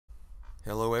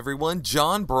Hello everyone,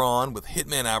 John Braun with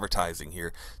Hitman Advertising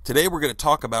here. Today we're going to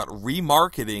talk about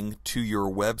remarketing to your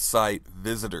website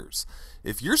visitors.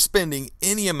 If you're spending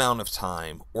any amount of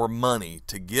time or money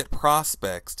to get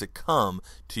prospects to come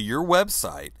to your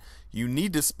website, you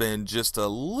need to spend just a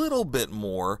little bit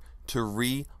more to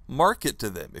remarket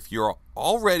to them. If you're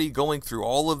already going through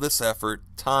all of this effort,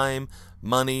 time,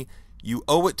 money, you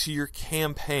owe it to your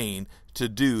campaign to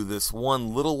do this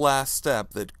one little last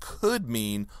step that could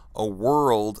mean a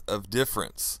world of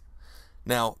difference.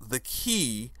 Now, the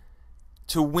key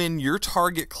to win your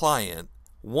target client,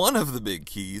 one of the big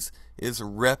keys, is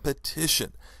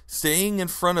repetition. Staying in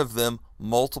front of them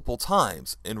multiple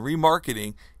times, and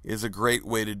remarketing is a great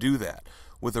way to do that.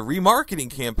 With a remarketing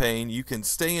campaign, you can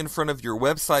stay in front of your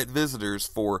website visitors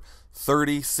for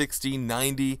 30, 60,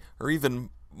 90, or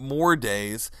even more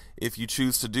days if you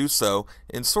choose to do so,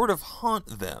 and sort of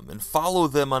haunt them and follow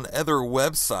them on other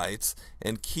websites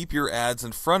and keep your ads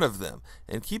in front of them.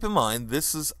 And keep in mind,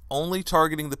 this is only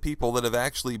targeting the people that have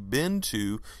actually been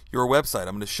to your website.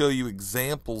 I'm going to show you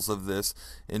examples of this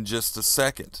in just a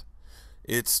second.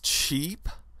 It's cheap.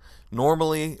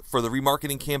 Normally, for the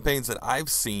remarketing campaigns that I've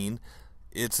seen,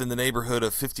 it's in the neighborhood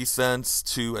of 50 cents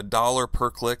to $1 per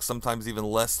click, sometimes even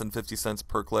less than 50 cents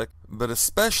per click. But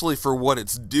especially for what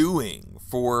it's doing,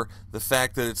 for the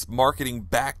fact that it's marketing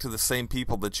back to the same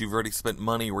people that you've already spent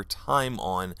money or time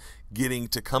on getting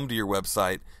to come to your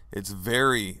website, it's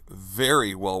very,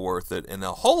 very well worth it, and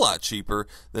a whole lot cheaper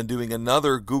than doing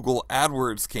another Google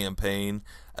Adwords campaign,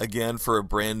 again, for a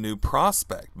brand new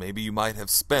prospect. Maybe you might have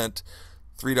spent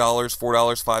 $3,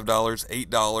 $4, $5,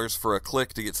 $8 for a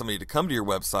click to get somebody to come to your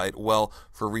website. Well,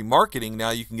 for remarketing,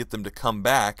 now you can get them to come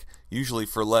back, usually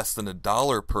for less than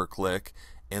 $1 per click,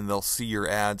 and they'll see your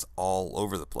ads all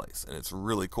over the place, and it's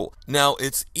really cool. Now,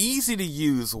 it's easy to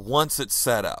use once it's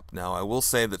set up. Now, I will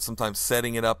say that sometimes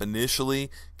setting it up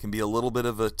initially can be a little bit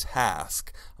of a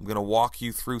task. I'm going to walk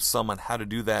you through some on how to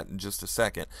do that in just a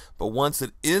second. But once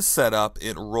it is set up,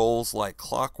 it rolls like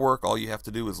clockwork. All you have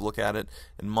to do is look at it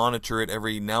and monitor it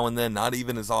every now and then, not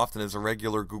even as often as a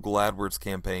regular Google AdWords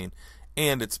campaign,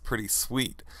 and it's pretty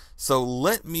sweet. So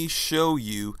let me show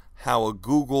you how a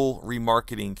Google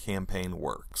remarketing campaign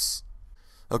works.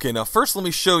 Okay, now first let me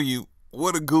show you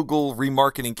what a Google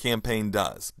remarketing campaign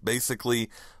does. Basically,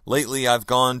 lately I've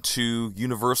gone to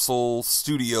Universal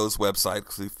Studios website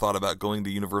because we've thought about going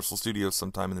to Universal Studios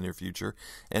sometime in the near future,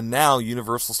 and now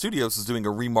Universal Studios is doing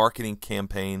a remarketing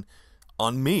campaign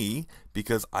on me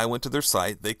because I went to their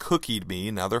site, they cookied me,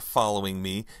 now they're following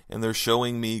me, and they're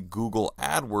showing me Google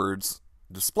AdWords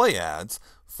display ads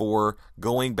for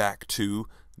going back to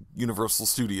Universal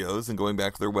Studios and going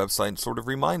back to their website and sort of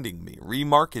reminding me,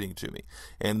 remarketing to me.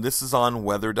 And this is on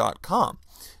weather.com.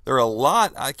 There are a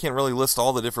lot, I can't really list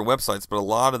all the different websites, but a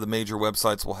lot of the major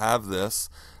websites will have this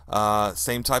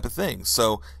same type of thing.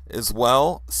 So as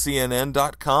well,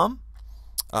 CNN.com.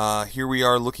 Here we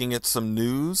are looking at some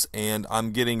news, and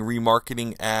I'm getting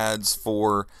remarketing ads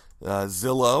for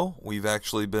Zillow. We've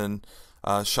actually been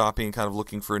shopping and kind of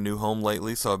looking for a new home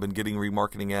lately, so I've been getting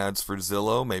remarketing ads for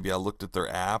Zillow. Maybe I looked at their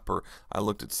app or I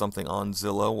looked at something on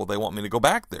Zillow. Well, they want me to go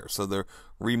back there, so they're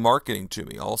remarketing to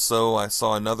me. Also, I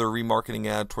saw another remarketing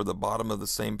ad toward the bottom of the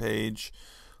same page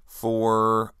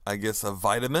for, I guess, a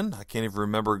vitamin. I can't even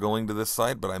remember going to this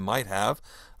site, but I might have.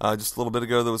 Just a little bit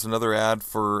ago, there was another ad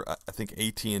for, I think,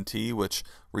 AT&T, which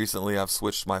recently I've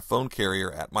switched my phone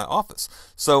carrier at my office.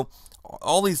 So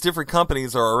all these different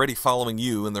companies are already following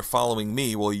you, and they're following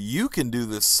me. Well, you can do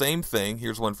the same thing.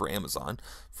 Here's one for Amazon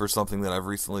for something that I've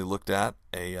recently looked at,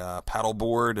 a paddle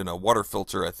board and a water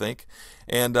filter, I think.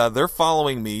 And they're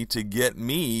following me to get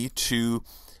me to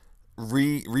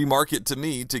remarket to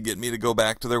me, to get me to go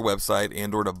back to their website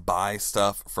and or to buy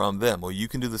stuff from them. Well, you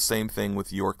can do the same thing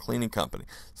with your cleaning company.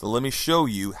 So let me show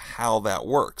you how that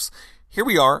works. Here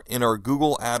we are in our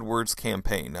Google AdWords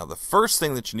campaign. Now, the first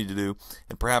thing that you need to do,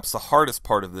 and perhaps the hardest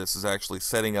part of this, is actually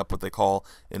setting up what they call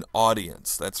an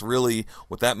audience. That's really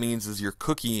what that means, is you're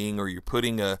cookie-ing, or you're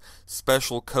putting a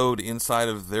special code inside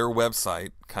of their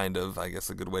website, kind of, I guess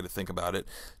a good way to think about it,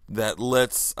 that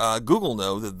lets Google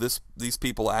know that these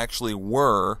people actually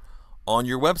were on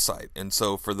your website. And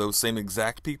so for those same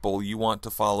exact people, you want to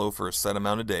follow for a set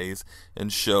amount of days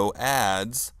and show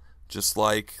ads, just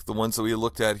like the ones that we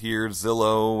looked at here,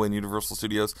 Zillow and Universal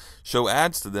Studios, show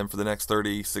ads to them for the next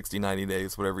 30, 60, 90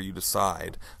 days, whatever you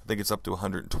decide. I think it's up to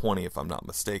 120 if I'm not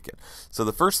mistaken. So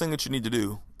the first thing that you need to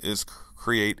do is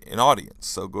create an audience.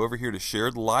 So go over here to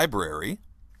Shared Library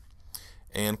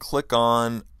and click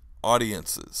on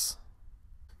Audiences.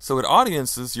 So at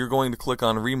Audiences, you're going to click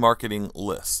on Remarketing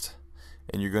List,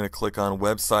 and you're going to click on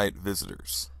Website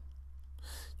Visitors.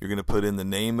 You're going to put in the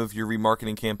name of your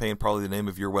remarketing campaign, probably the name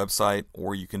of your website,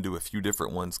 or you can do a few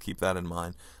different ones. Keep that in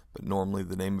mind. But normally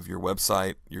the name of your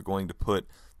website, you're going to put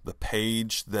the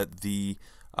page that the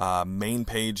main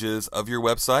page is of your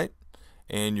website,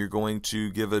 and you're going to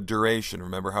give a duration.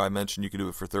 Remember how I mentioned you can do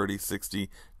it for 30, 60,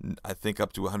 I think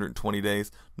up to 120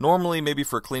 days. Normally, maybe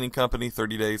for a cleaning company,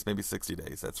 30 days, maybe 60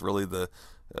 days. That's really the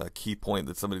key point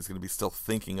that somebody's going to be still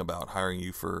thinking about hiring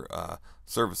you for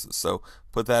services. So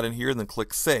put that in here and then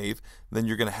click Save. Then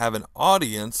you're going to have an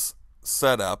audience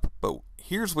set up. But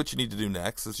here's what you need to do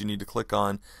next is you need to click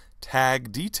on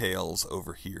Tag Details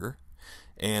over here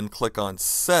and click on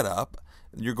Setup.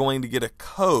 You're going to get a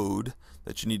code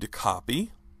that you need to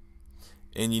copy,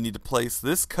 and you need to place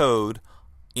this code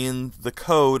in the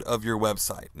code of your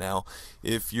website. Now,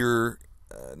 if you're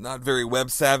not very web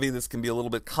savvy, this can be a little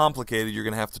bit complicated. You're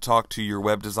going to have to talk to your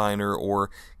web designer or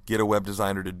get a web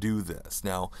designer to do this.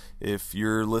 Now, if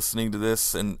you're listening to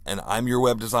this and I'm your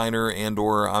web designer and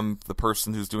or I'm the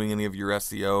person who's doing any of your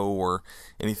SEO or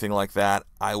anything like that,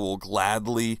 I will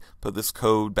gladly put this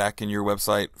code back in your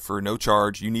website for no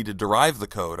charge. You need to derive the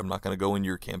code. I'm not going to go in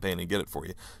your campaign and get it for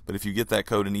you. But if you get that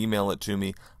code and email it to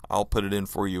me, I'll put it in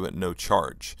for you at no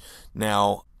charge.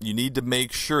 Now, you need to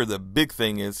make sure, the big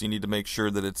thing is you need to make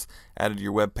sure that it's added to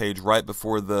your web page right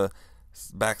before the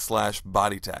 /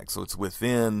 body tag. So it's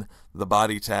within the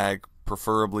body tag,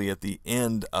 preferably at the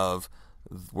end of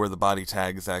where the body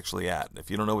tag is actually at. And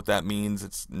if you don't know what that means,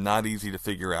 it's not easy to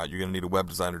figure out. You're going to need a web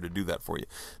designer to do that for you.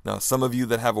 Now, some of you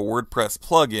that have a WordPress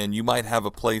plugin, you might have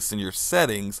a place in your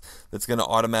settings that's going to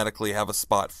automatically have a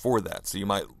spot for that. So you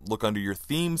might look under your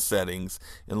theme settings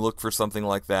and look for something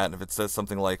like that. And if it says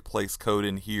something like place code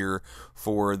in here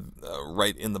for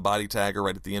right in the body tag or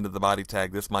right at the end of the body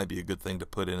tag, this might be a good thing to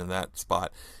put in that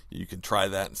spot. You can try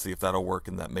that and see if that'll work,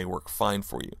 and that may work fine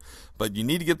for you. But you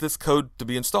need to get this code to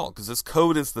be installed, because this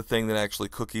code is the thing that actually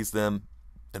cookies them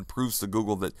and proves to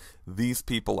Google that these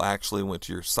people actually went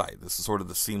to your site. This is sort of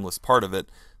the seamless part of it,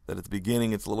 that at the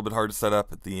beginning it's a little bit hard to set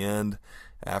up. At the end,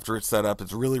 after it's set up,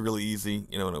 it's really, really easy,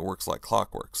 and it works like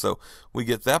clockwork. So we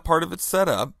get that part of it set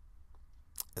up,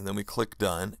 and then we click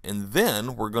Done. And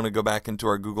then we're going to go back into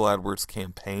our Google AdWords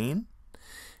campaign,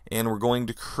 and we're going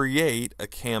to create a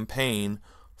campaign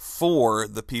for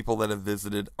the people that have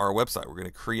visited our website. We're going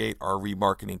to create our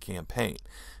remarketing campaign.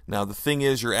 Now, the thing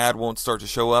is, your ad won't start to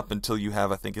show up until you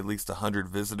have, I think, at least 100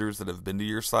 visitors that have been to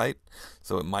your site.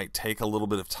 So it might take a little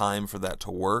bit of time for that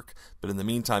to work. But in the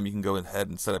meantime, you can go ahead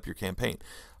and set up your campaign.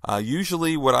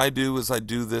 Usually what I do is I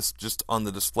do this just on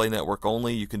the display network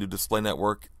only. You can do display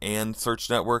network and search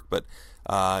network, but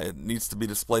it needs to be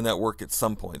display network at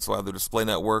some point. So either display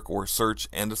network or search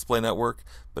and display network.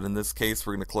 But in this case,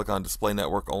 we're going to click on display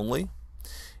network only.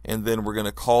 And then we're going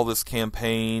to call this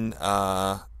campaign,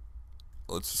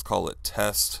 let's just call it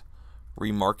Test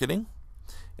Remarketing.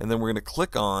 And then we're going to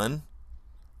click on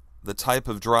the type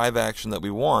of drive action that we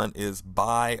want is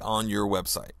buy on your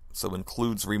website. So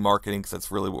includes remarketing, because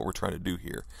that's really what we're trying to do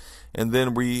here. And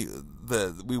then we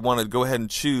want to go ahead and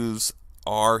choose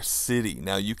our city.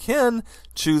 Now, you can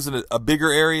choose a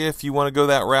bigger area if you want to go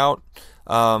that route.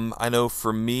 I know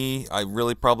for me, I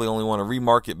really probably only want to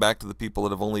remarket back to the people that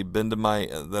have only been to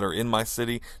that are in my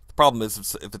city. The problem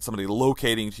is if it's somebody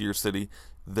locating to your city,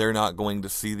 they're not going to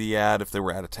see the ad if they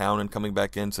were out of town and coming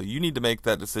back in. So you need to make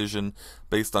that decision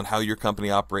based on how your company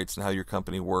operates and how your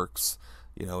company works,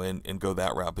 and go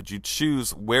that route. But you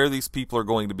choose where these people are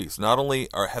going to be. So not only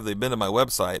have they been to my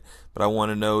website, but I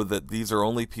want to know that these are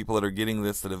only people that are getting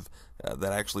this that have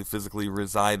that actually physically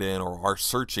reside in or are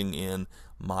searching in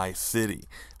my city.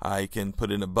 I can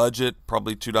put in a budget,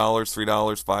 probably $2,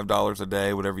 $3, $5 a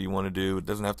day, whatever you want to do. It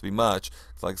doesn't have to be much.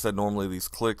 Like I said, normally these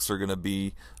clicks are going to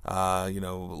be,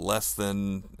 less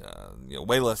than,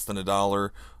 way less than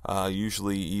 $1.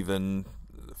 Usually even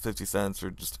 50 cents,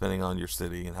 or just depending on your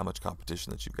city and how much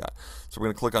competition that you've got. So we're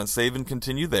going to click on Save and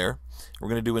Continue there. We're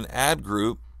going to do an ad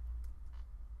group.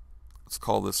 Let's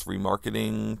call this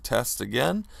Remarketing Test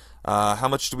again. How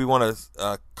much do we want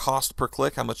to cost per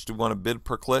click? How much do we want to bid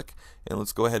per click? And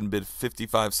let's go ahead and bid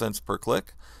 55 cents per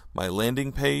click. My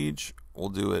landing page, we'll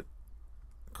do it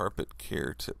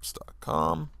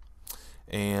carpetcaretips.com.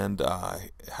 And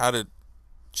how to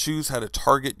choose how to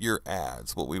target your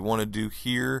ads. What we want to do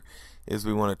here is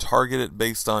we want to target it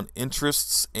based on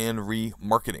interests and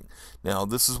remarketing. Now,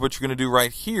 this is what you're going to do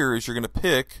right here is you're going to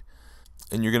pick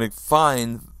and you're going to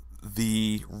find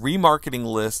the remarketing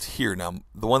list here. Now,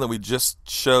 the one that we just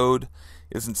showed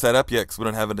isn't set up yet because we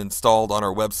don't have it installed on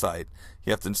our website.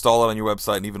 You have to install it on your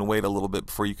website and even wait a little bit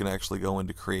before you can actually go in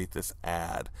to create this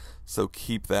ad. So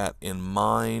keep that in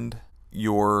mind.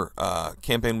 Your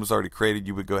campaign was already created.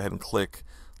 You would go ahead and click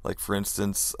Like for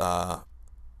instance,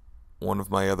 one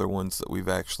of my other ones that we've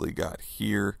actually got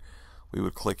here, we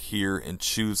would click here and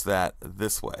choose that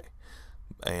this way.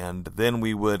 And then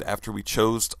we would, after we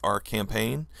chose our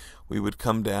campaign, we would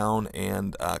come down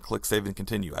and click Save and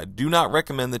Continue. I do not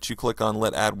recommend that you click on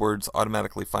Let AdWords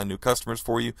automatically find new customers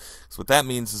for you. So what that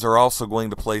means is they're also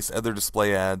going to place other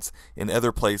display ads in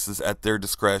other places at their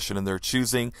discretion and their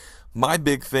choosing. My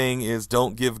big thing is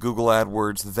don't give Google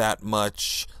AdWords that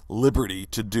much liberty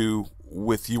to do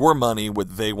with your money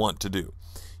what they want to do.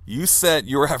 You set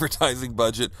your advertising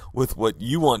budget with what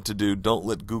you want to do. Don't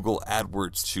let Google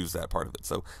AdWords choose that part of it.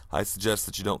 So I suggest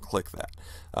that you don't click that.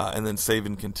 And then Save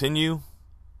and Continue.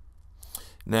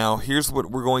 Now here's what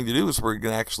we're going to do is we're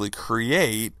going to actually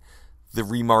create the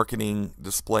remarketing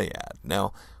display ad.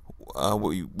 Now what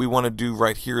we want to do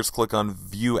right here is click on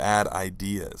View Ad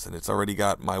Ideas. And it's already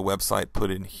got my website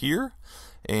put in here.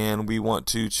 And we want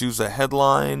to choose a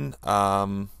headline,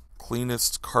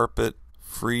 cleanest carpet,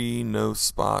 free, no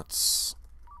spots,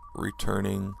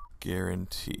 returning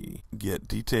guarantee. Get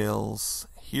details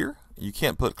here. You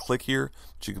can't put click here,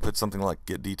 but you can put something like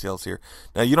get details here.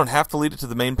 Now you don't have to lead it to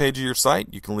the main page of your site.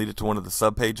 You can lead it to one of the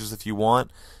sub pages if you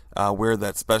want, where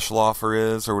that special offer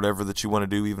is or whatever that you want to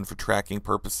do, even for tracking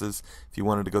purposes if you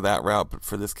wanted to go that route. But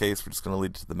for this case, we're just going to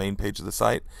lead it to the main page of the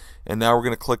site. And now we're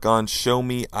going to click on Show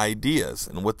Me Ideas.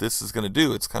 And what this is going to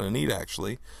do, it's kind of neat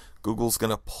actually. Google's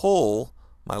going to pull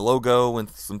my logo and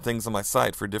some things on my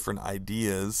site for different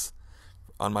ideas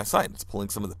on my site. It's pulling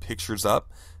some of the pictures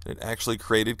up, and it actually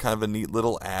created kind of a neat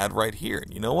little ad right here.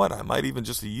 And you know what? I might even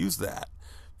just use that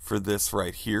for this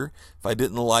right here. If I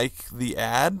didn't like the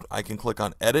ad, I can click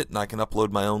on Edit, and I can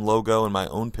upload my own logo and my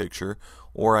own picture,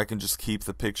 or I can just keep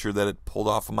the picture that it pulled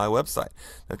off of my website.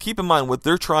 Now keep in mind, what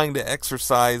they're trying to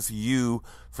exercise you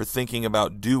for thinking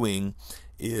about doing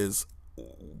is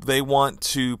they want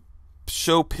to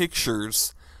show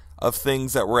pictures of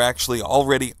things that were actually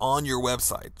already on your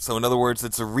website. So in other words,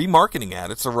 it's a remarketing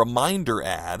ad. It's a reminder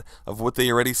ad of what they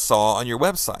already saw on your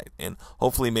website. And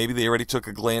hopefully maybe they already took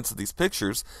a glance at these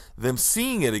pictures. Them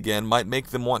seeing it again might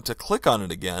make them want to click on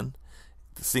it again,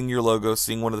 seeing your logo,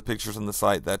 seeing one of the pictures on the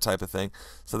site, that type of thing.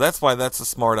 So that's why that's a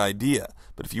smart idea.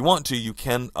 But if you want to, you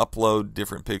can upload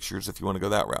different pictures if you want to go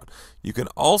that route. You can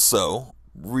also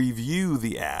review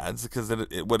the ads, because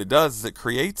what it does is it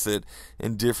creates it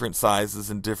in different sizes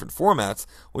and different formats,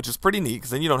 which is pretty neat,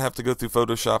 because then you don't have to go through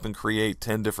Photoshop and create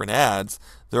 10 different ads.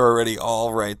 They're already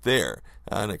all right there.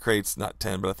 And it creates not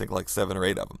 10, but I think like 7 or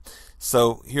 8 of them.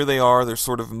 So here they are. They're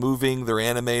sort of moving. They're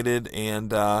animated,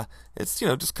 and it's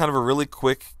just kind of a really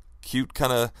quick, cute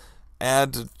kind of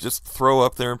ad to just throw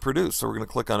up there and produce. So we're going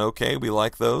to click on OK. We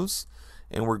like those,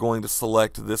 and we're going to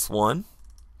select this one.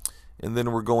 And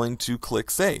then we're going to click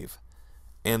Save.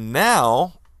 And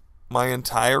now my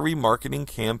entire remarketing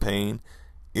campaign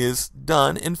is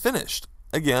done and finished.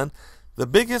 Again, the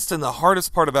biggest and the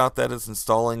hardest part about that is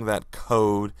installing that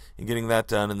code and getting that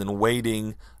done, and then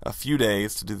waiting a few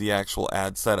days to do the actual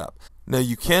ad setup. Now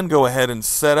you can go ahead and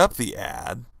set up the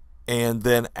ad and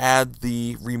then add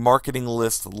the remarketing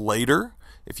list later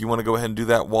if you want to go ahead and do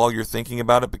that while you're thinking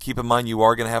about it. But keep in mind, you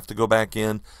are going to have to go back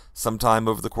in sometime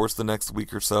over the course of the next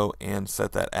week or so and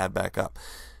set that ad back up.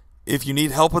 If you need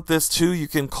help with this too, you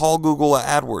can call Google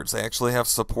AdWords. They actually have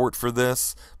support for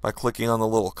this by clicking on the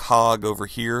little cog over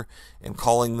here and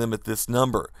calling them at this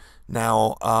number.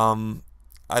 Now,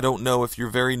 I don't know if you're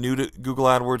very new to Google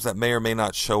AdWords, that may or may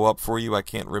not show up for you. I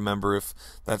can't remember if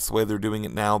that's the way they're doing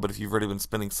it now, but if you've already been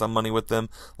spending some money with them,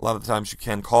 a lot of the times you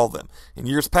can call them. In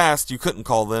years past, you couldn't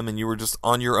call them and you were just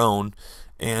on your own,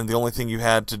 and the only thing you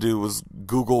had to do was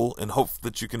Google and hope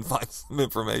that you can find some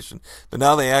information. But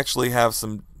now they actually have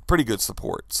some pretty good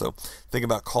support, so think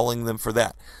about calling them for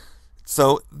that.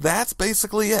 So that's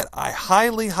basically it. I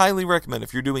highly, highly recommend,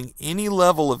 if you're doing any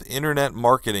level of internet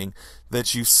marketing,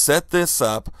 that you set this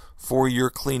up for your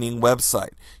cleaning website.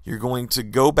 You're going to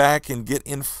go back and get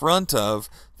in front of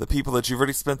the people that you've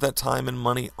already spent that time and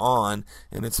money on,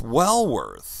 and it's well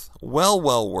worth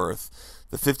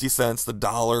the 50 cents, the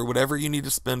dollar, whatever you need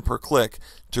to spend per click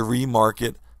to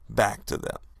remarket back to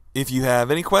them. If you have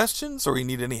any questions or you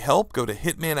need any help, go to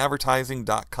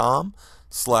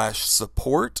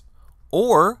hitmanadvertising.com/support.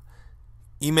 Or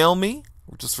email me,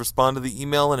 or just respond to the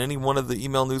email in any one of the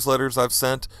email newsletters I've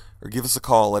sent, or give us a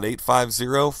call at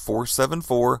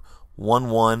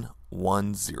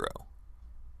 850-474-1110.